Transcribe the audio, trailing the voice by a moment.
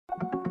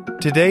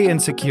Today in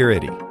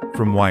Security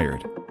from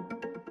Wired.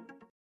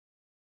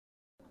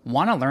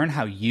 Want to learn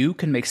how you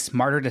can make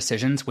smarter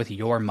decisions with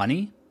your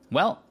money?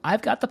 Well,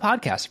 I've got the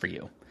podcast for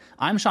you.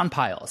 I'm Sean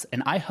Piles,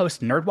 and I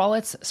host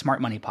NerdWallet's Smart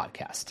Money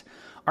Podcast.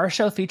 Our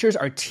show features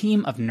our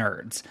team of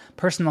nerds,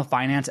 personal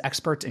finance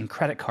experts in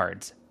credit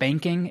cards,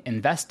 banking,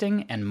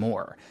 investing, and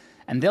more.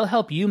 And they'll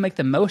help you make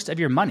the most of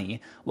your money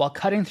while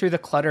cutting through the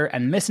clutter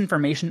and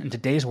misinformation in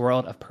today's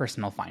world of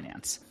personal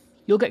finance.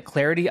 You'll get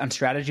clarity on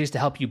strategies to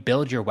help you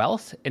build your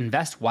wealth,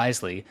 invest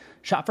wisely,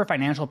 shop for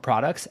financial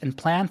products, and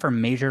plan for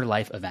major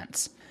life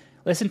events.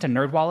 Listen to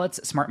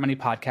NerdWallet's Smart Money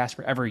Podcast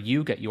wherever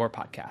you get your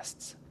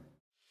podcasts.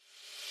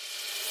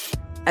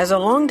 As a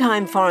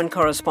longtime foreign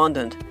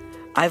correspondent,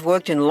 I've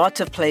worked in lots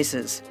of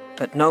places,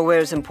 but nowhere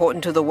as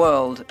important to the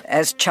world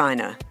as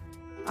China.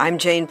 I'm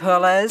Jane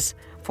Perlez,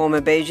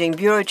 former Beijing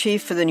bureau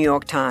chief for the New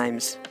York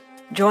Times.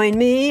 Join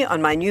me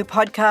on my new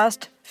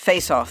podcast,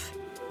 Face Off,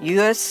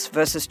 U.S.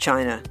 versus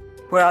China,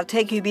 where I'll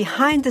take you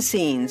behind the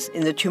scenes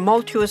in the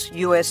tumultuous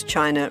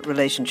U.S.-China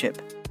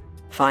relationship.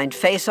 Find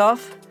Face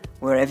Off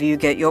wherever you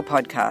get your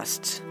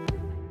podcasts.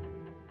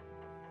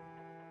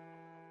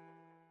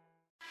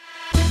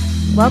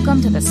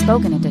 Welcome to the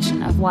spoken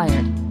edition of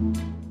Wired.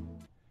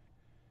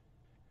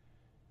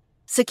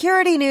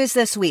 Security news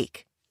this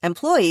week.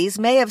 Employees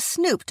may have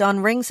snooped on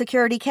Ring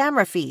security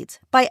camera feeds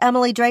by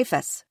Emily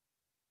Dreyfus.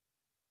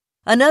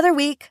 Another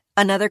week,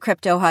 another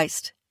crypto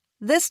heist.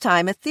 This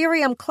time,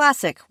 Ethereum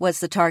Classic was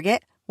the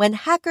target when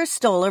hackers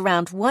stole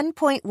around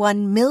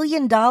 $1.1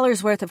 million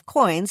worth of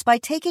coins by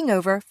taking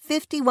over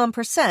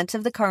 51%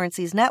 of the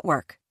currency's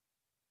network.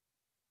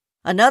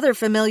 Another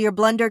familiar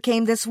blunder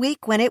came this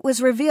week when it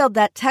was revealed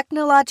that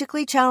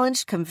technologically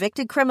challenged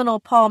convicted criminal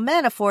Paul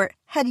Manafort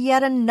had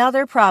yet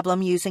another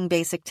problem using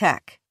basic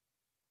tech.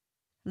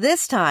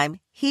 This time,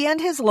 he and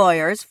his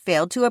lawyers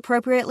failed to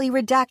appropriately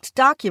redact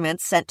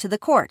documents sent to the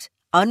court,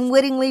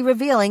 unwittingly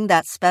revealing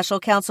that special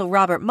counsel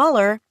Robert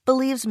Mueller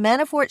believes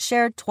Manafort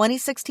shared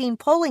 2016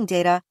 polling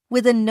data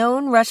with a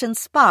known Russian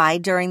spy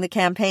during the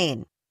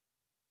campaign.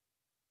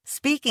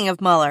 Speaking of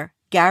Mueller,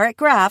 Garrett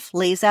Graff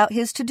lays out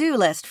his to-do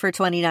list for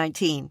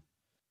 2019.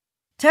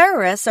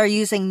 Terrorists are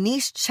using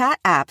niche chat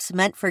apps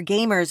meant for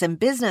gamers and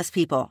business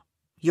people.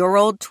 Your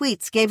old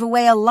tweets gave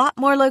away a lot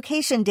more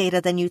location data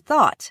than you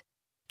thought.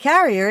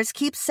 Carriers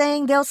keep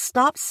saying they'll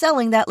stop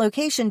selling that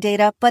location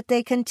data, but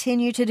they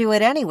continue to do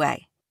it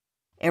anyway.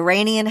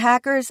 Iranian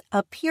hackers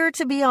appear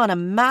to be on a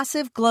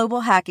massive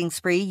global hacking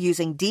spree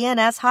using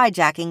DNS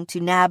hijacking to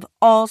nab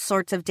all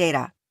sorts of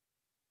data.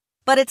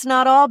 But it's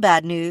not all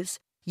bad news.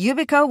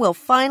 Yubico will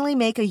finally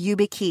make a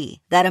YubiKey,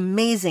 that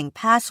amazing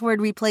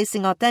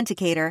password-replacing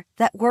authenticator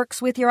that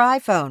works with your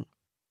iPhone.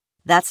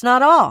 That's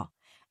not all.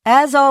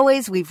 As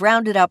always, we've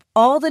rounded up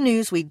all the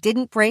news we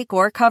didn't break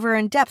or cover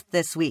in depth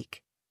this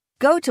week.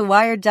 Go to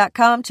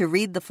Wired.com to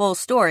read the full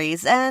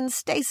stories and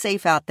stay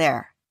safe out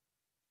there.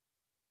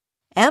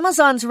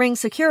 Amazon's Ring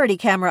security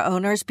camera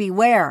owners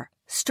beware.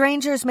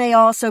 Strangers may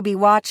also be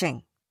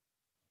watching.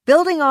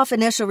 Building off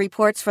initial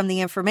reports from The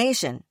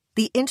Information,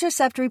 The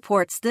Intercept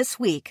reports this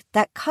week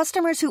that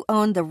customers who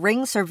own the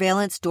Ring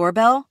surveillance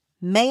doorbell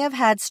may have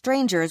had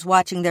strangers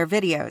watching their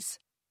videos.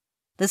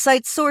 The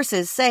site's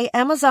sources say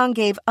Amazon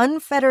gave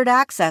unfettered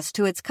access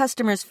to its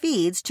customers'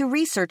 feeds to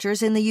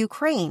researchers in the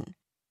Ukraine.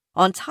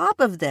 On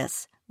top of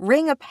this,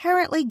 Ring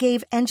apparently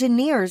gave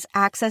engineers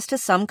access to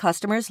some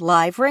customers'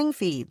 live Ring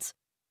feeds.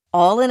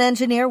 All an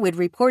engineer would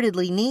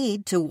reportedly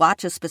need to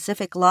watch a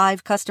specific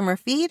live customer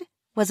feed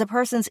was a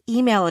person's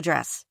email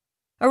address.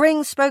 A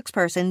Ring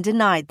spokesperson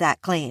denied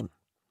that claim.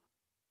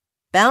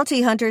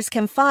 Bounty hunters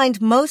can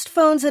find most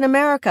phones in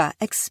America,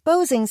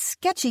 exposing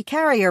sketchy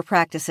carrier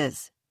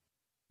practices.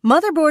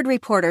 Motherboard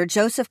reporter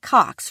Joseph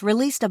Cox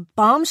released a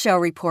bombshell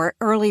report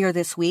earlier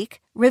this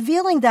week,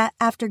 revealing that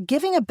after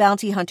giving a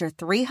bounty hunter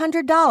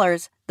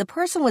 $300, the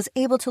person was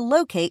able to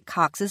locate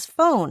Cox's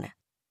phone.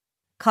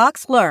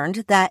 Cox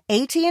learned that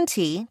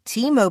AT&T,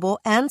 T-Mobile,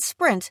 and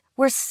Sprint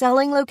were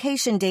selling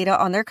location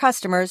data on their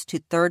customers to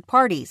third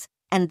parties,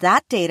 and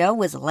that data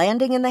was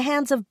landing in the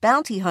hands of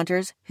bounty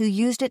hunters who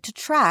used it to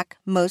track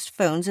most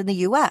phones in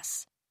the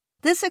U.S.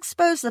 This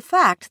exposed the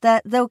fact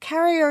that though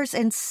carriers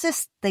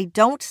insist they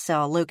don't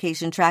sell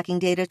location tracking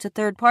data to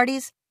third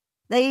parties,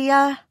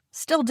 they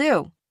still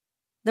do.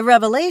 The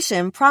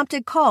revelation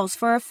prompted calls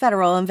for a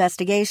federal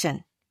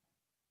investigation.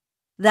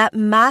 That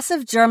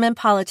massive German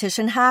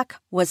politician hack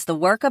was the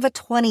work of a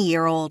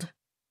 20-year-old.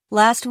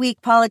 Last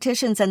week,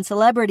 politicians and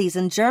celebrities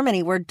in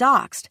Germany were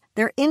doxxed,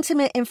 their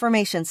intimate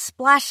information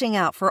splashing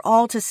out for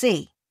all to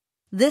see.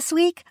 This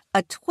week,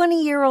 a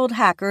 20-year-old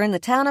hacker in the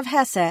town of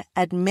Hesse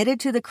admitted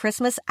to the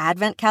Christmas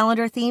Advent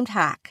calendar-themed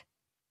hack.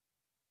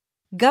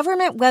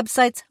 Government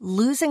websites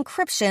lose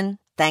encryption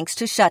thanks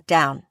to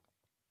shutdown.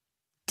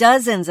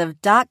 Dozens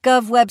of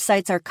 .gov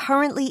websites are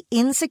currently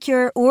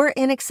insecure or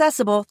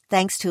inaccessible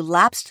thanks to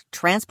lapsed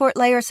transport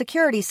layer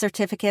security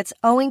certificates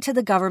owing to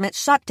the government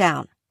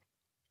shutdown.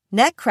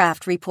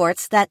 Netcraft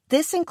reports that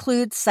this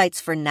includes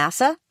sites for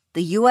NASA,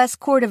 the U.S.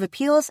 Court of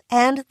Appeals,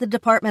 and the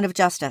Department of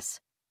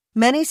Justice.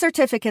 Many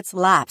certificates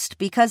lapsed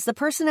because the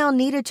personnel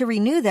needed to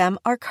renew them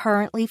are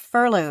currently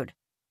furloughed.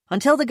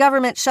 Until the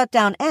government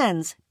shutdown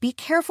ends, be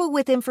careful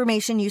with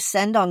information you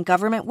send on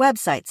government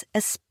websites,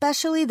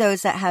 especially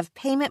those that have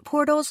payment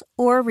portals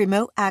or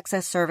remote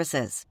access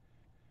services.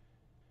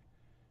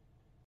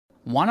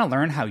 Want to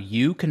learn how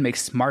you can make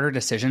smarter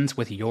decisions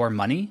with your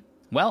money?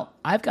 Well,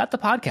 I've got the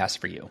podcast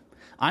for you.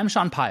 I'm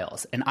Sean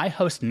Piles, and I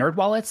host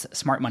NerdWallet's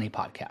Smart Money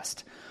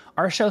Podcast.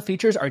 Our show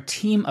features our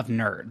team of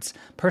nerds,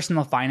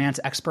 personal finance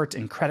experts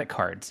in credit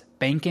cards,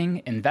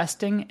 banking,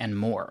 investing, and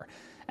more.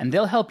 And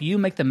they'll help you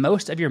make the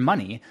most of your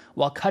money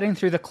while cutting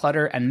through the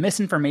clutter and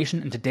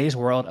misinformation in today's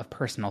world of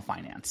personal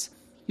finance.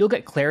 You'll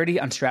get clarity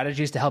on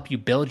strategies to help you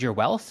build your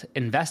wealth,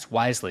 invest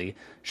wisely,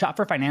 shop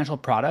for financial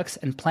products,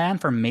 and plan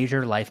for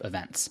major life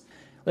events.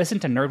 Listen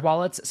to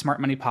NerdWallet's Smart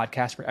Money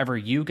Podcast wherever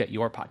you get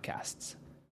your podcasts.